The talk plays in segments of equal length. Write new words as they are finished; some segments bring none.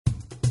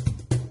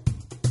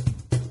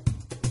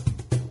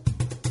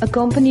a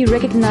company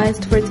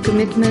recognized for its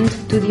commitment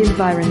to the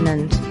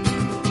environment,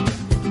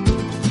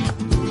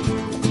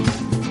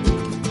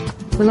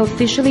 will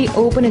officially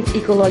open its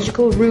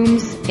ecological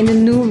rooms in the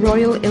new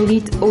Royal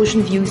Elite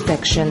Ocean View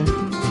section.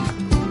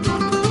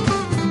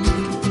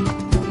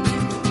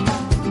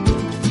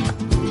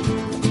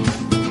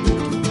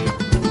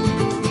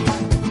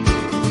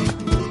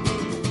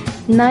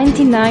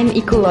 "99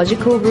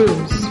 ecological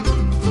rooms.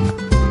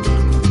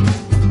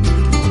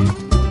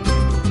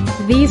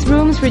 These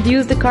rooms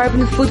reduce the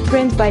carbon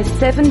footprint by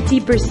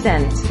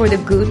 70% for the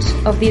good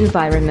of the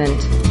environment.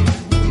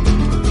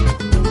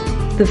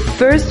 The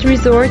first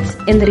resort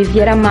in the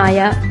Riviera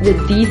Maya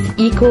with these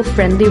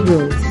eco-friendly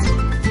rooms.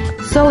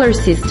 Solar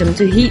system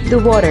to heat the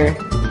water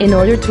in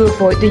order to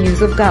avoid the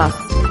use of gas.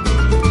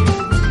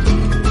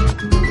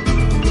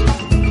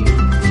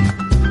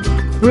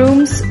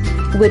 Rooms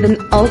with an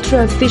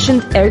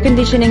ultra-efficient air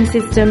conditioning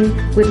system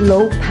with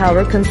low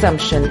power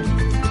consumption.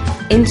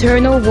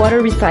 Internal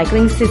water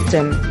recycling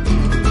system.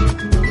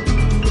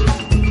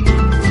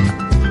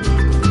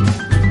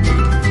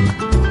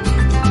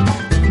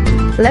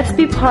 Let's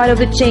be part of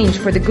the change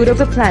for the good of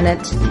the planet